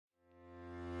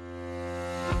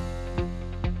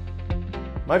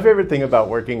My favorite thing about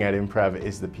working at Imprev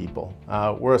is the people.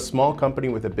 We're a small company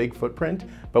with a big footprint,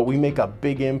 but we make a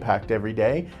big impact every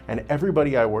day, and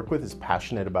everybody I work with is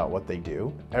passionate about what they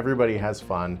do. Everybody has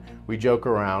fun, we joke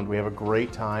around, we have a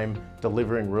great time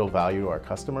delivering real value to our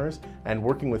customers, and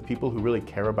working with people who really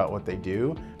care about what they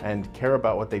do and care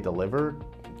about what they deliver.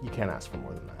 You can't ask for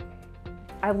more than that.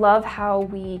 I love how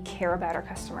we care about our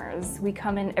customers. We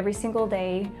come in every single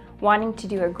day wanting to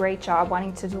do a great job,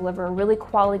 wanting to deliver a really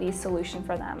quality solution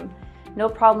for them. No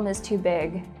problem is too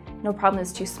big, no problem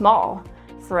is too small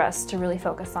for us to really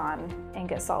focus on and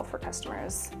get solved for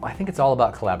customers. I think it's all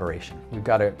about collaboration. We've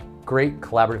got a great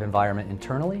collaborative environment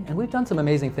internally, and we've done some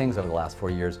amazing things over the last 4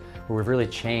 years where we've really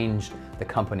changed the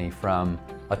company from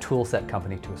a tool set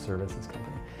company to a services company.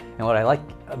 And what I like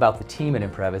about the team at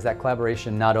Imprev is that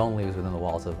collaboration not only is within the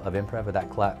walls of Imprev, but that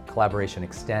collaboration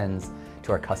extends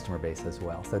to our customer base as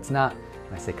well. So it's not,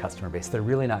 when I say customer base, they're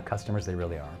really not customers, they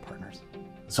really are our partners.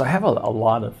 So I have a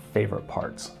lot of favorite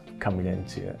parts coming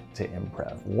into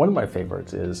Imprev. One of my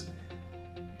favorites is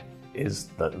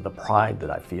the pride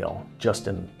that I feel just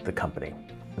in the company.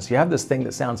 So you have this thing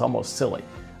that sounds almost silly,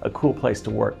 a cool place to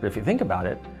work. But if you think about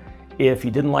it, if you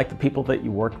didn't like the people that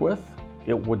you worked with,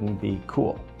 it wouldn't be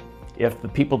cool. If the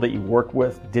people that you work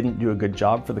with didn't do a good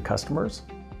job for the customers,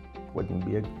 it wouldn't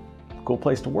be a cool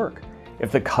place to work.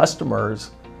 If the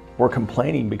customers were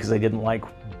complaining because they didn't like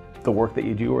the work that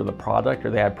you do or the product, or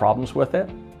they had problems with it,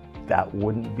 that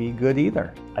wouldn't be good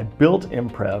either. I built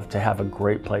Imprev to have a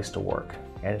great place to work,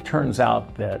 and it turns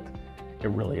out that it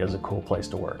really is a cool place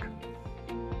to work.